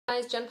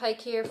Guys, Jenn Pike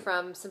here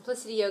from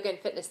Simplicity Yoga and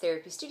Fitness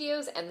Therapy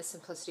Studios and the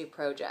Simplicity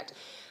Project.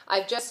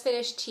 I've just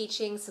finished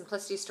teaching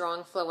Simplicity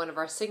Strong Flow, one of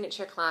our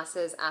signature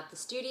classes at the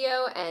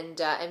studio, and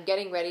I'm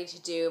getting ready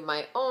to do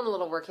my own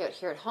little workout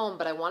here at home,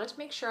 but I wanted to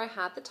make sure I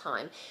had the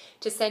time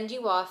to send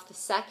you off the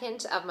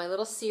second of my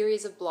little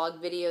series of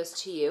blog videos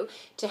to you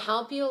to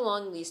help you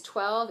along these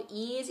 12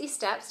 easy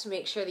steps to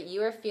make sure that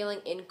you are feeling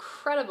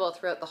incredible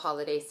throughout the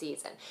holiday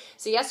season.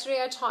 So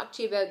yesterday I talked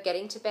to you about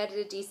getting to bed at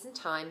a decent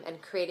time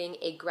and creating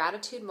a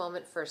gratitude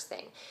moment first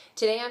thing.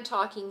 Today I'm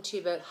talking to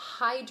you about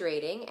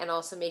hydrating and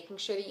also making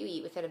sure that you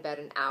eat within about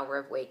an hour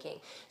of waking.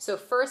 So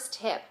first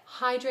tip,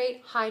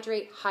 hydrate,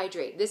 hydrate,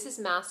 hydrate. This is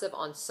massive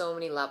on so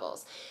many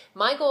levels.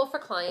 My goal for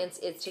clients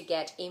is to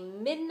get a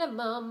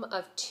minimum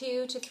of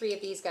 2 to 3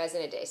 of these guys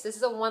in a day. So this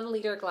is a 1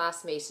 liter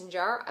glass mason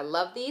jar. I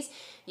love these.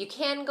 You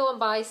can go and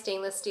buy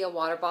stainless steel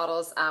water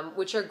bottles,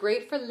 which are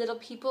great for little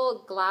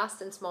people.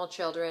 Glass and small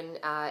children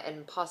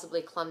and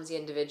possibly clumsy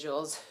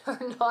individuals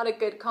are not a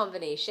good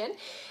combination.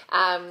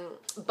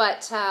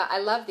 But I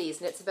love these,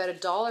 and it's about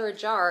 $1 a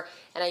jar,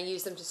 and I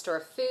use them to store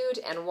food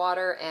and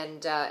water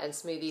and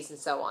smoothies and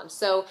so on.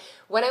 So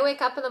when I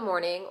wake up in the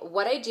morning,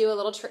 what I do, a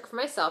little trick for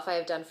myself I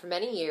have done for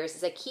many years,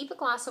 is I keep a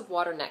glass of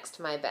water next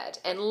to my bed.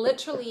 And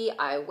literally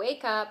I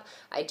wake up,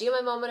 I do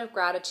my moment of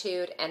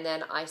gratitude, and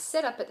then I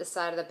sit up at the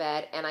side of the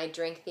bed and I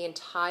drink the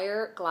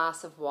entire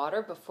glass of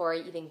water before I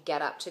even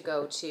get up to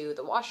go to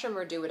the washroom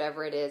or do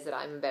whatever it is that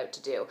I'm about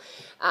to do.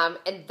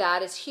 And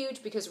that is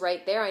huge because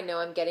right there I know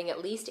I'm getting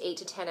at least 8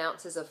 to 10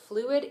 ounces of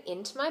fluid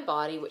into my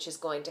body, which is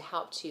going to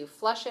help to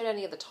flush out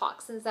any of the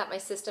toxins that my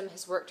system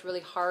has worked really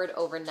hard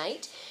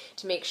overnight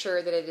to make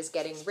sure that it is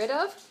getting rid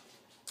of.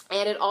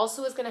 And it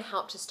also is going to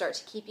help to start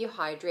to keep you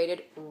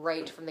hydrated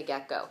right from the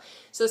get-go.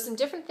 So some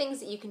different things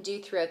that you can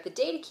do throughout the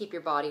day to keep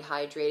your body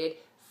hydrated.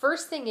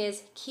 First thing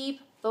is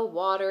keep the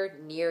water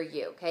near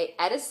you, okay?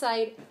 Out of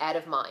sight, out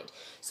of mind.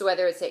 So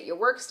whether it's at your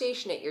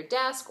workstation, at your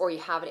desk, or you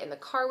have it in the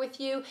car with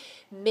you,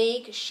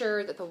 make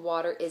sure that the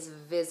water is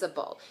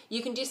visible.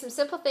 You can do some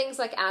simple things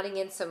like adding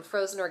in some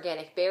frozen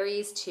organic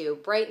berries to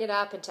brighten it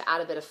up and to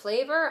add a bit of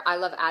flavor. I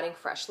love adding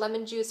fresh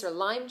lemon juice or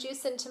lime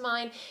juice into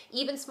mine,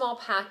 even small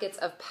packets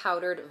of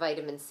powdered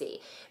vitamin C.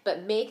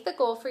 But make the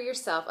goal for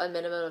yourself a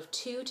minimum of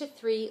 2 to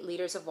 3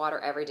 liters of water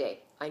every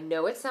day. I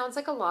know it sounds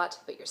like a lot,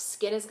 but your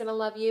skin is going to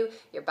love you,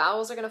 your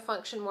bowels are going to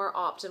function more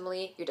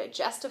optimally, your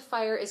digestive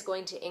fire is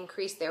going to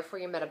increase, therefore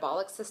your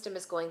metabolic system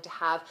is going to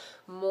have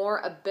more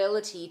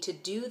ability to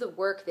do the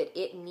work that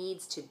it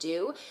needs to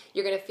do.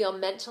 You're going to feel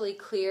mentally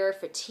clear,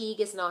 fatigue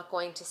is not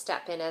going to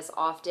step in as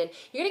often.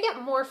 You're going to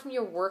get more from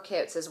your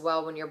workouts as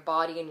well when your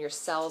body and your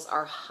cells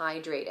are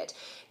hydrated.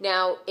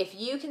 Now, if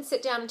you can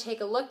sit down and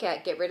take a look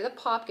at, get rid of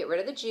the pop, get rid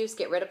of the juice,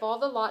 get rid of all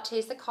the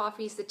lattes, the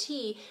coffees, the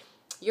tea,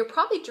 you're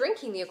probably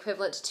drinking the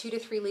equivalent to 2 to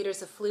 3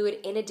 liters of fluid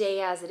in a day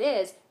as it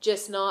is,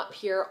 just not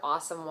pure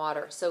awesome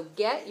water. So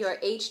get your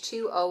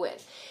H2O in.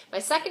 My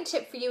second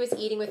tip for you is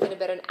eating within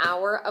about an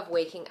hour of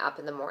waking up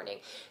in the morning.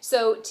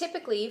 So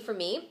typically for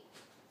me,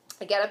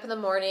 I get up in the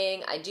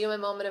morning, I do my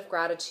moment of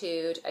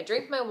gratitude, I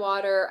drink my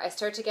water, I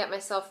start to get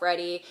myself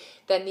ready,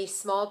 then these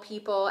small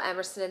people,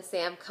 Emerson and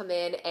Sam, come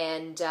in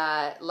and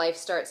life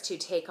starts to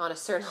take on a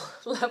certain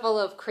level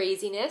of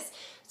craziness.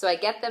 So I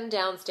get them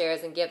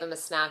downstairs and give them a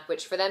snack,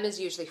 which for them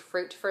is usually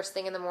fruit first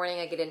thing in the morning.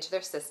 I get into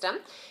their system,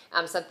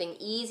 something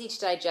easy to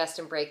digest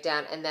and break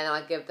down, and then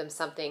I'll give them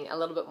something a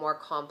little bit more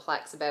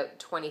complex about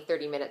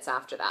 20-30 minutes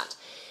after that.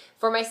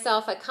 For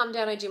myself, I come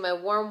down, I do my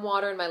warm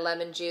water and my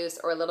lemon juice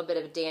or a little bit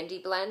of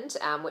Dandy Blend,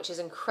 which is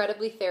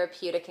incredibly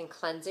therapeutic and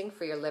cleansing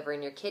for your liver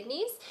and your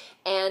kidneys.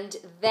 And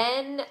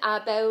then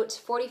about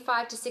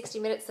 45 to 60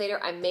 minutes later,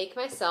 I make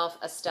myself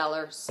a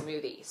stellar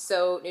smoothie.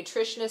 So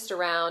nutritionists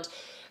around,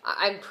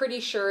 I'm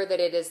pretty sure that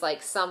it is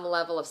like some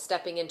level of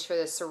stepping into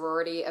the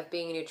sorority of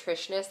being a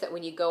nutritionist, that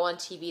when you go on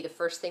TV, the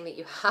first thing that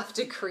you have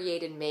to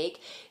create and make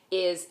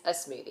is a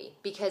smoothie,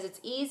 because it's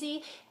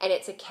easy and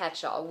it's a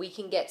catch-all. We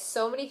can get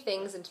so many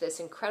things into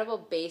this incredible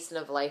basin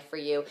of life for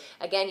you.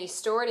 Again, you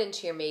store it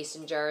into your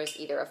mason jars,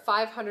 either a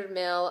 500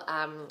 ml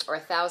or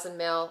 1,000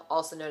 ml,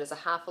 also known as a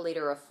half a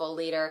liter or a full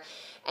liter.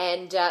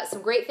 And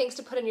some great things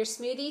to put in your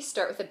smoothie,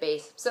 start with a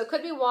base. So it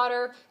could be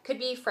water, could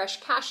be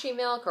fresh cashew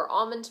milk or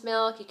almond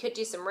milk. You could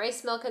do some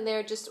rice milk in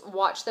there. Just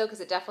watch though,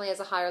 because it definitely has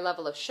a higher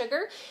level of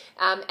sugar.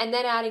 And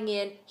then adding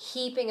in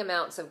heaping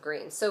amounts of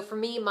greens. So for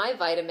me, my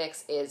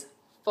Vitamix is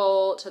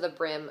full to the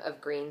brim of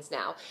greens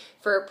now.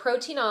 For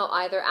protein, I'll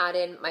either add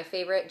in my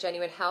favorite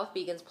Genuine Health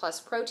Vegans Plus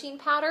protein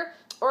powder,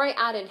 or I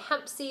add in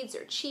hemp seeds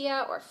or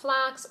chia or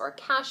flax or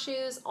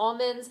cashews,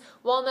 almonds,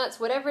 walnuts,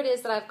 whatever it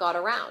is that I've got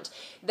around.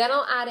 Then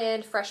I'll add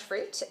in fresh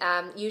fruit.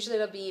 Usually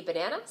it'll be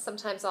banana.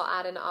 Sometimes I'll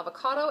add in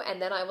avocado,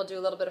 and then I will do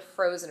a little bit of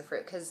frozen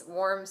fruit because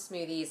warm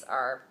smoothies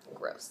are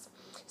gross.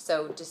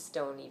 So just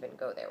don't even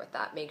go there with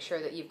that. Make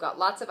sure that you've got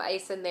lots of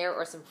ice in there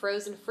or some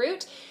frozen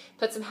fruit.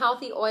 Put some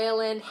healthy oil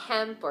in,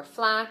 hemp or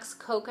flax,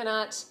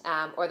 coconut,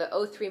 or the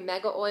O3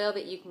 Mega Oil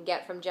that you can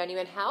get from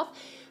Genuine Health.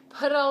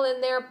 Put it all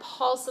in there,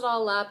 pulse it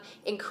all up,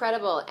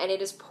 incredible, and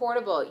it is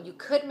portable. You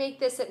could make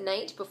this at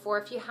night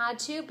before if you had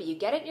to, but you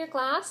get it in your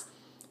glass,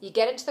 you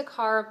get into the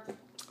car,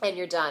 and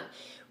you're done.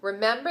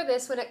 Remember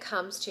this when it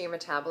comes to your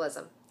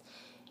metabolism.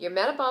 Your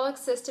metabolic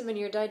system and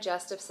your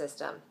digestive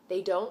system,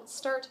 they don't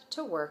start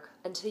to work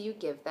until you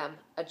give them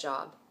a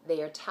job.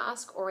 They are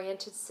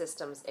task-oriented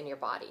systems in your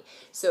body.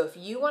 So if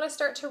you want to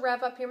start to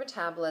rev up your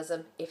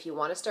metabolism, if you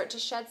want to start to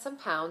shed some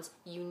pounds,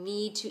 you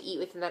need to eat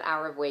within that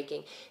hour of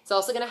waking. It's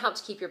also going to help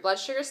to keep your blood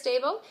sugar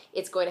stable.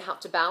 It's going to help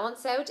to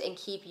balance out and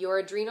keep your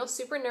adrenals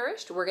super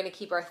nourished. We're going to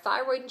keep our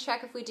thyroid in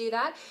check if we do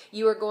that.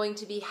 You are going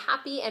to be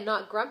happy and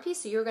not grumpy,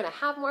 so you're going to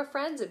have more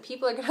friends and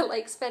people are going to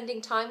like spending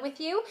time with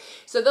you.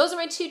 So those are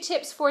my 2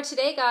 tips for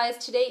today, guys.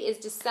 Today is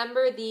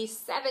December the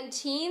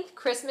 17th.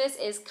 Christmas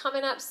is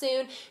coming up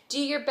soon. Do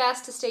your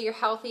best to stay your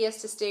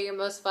healthiest, to stay your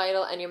most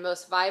vital and your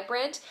most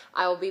vibrant.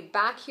 I will be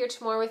back here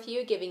tomorrow with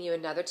you, giving you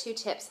another 2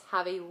 tips.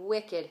 Have a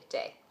wicked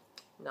day.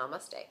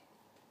 Namaste.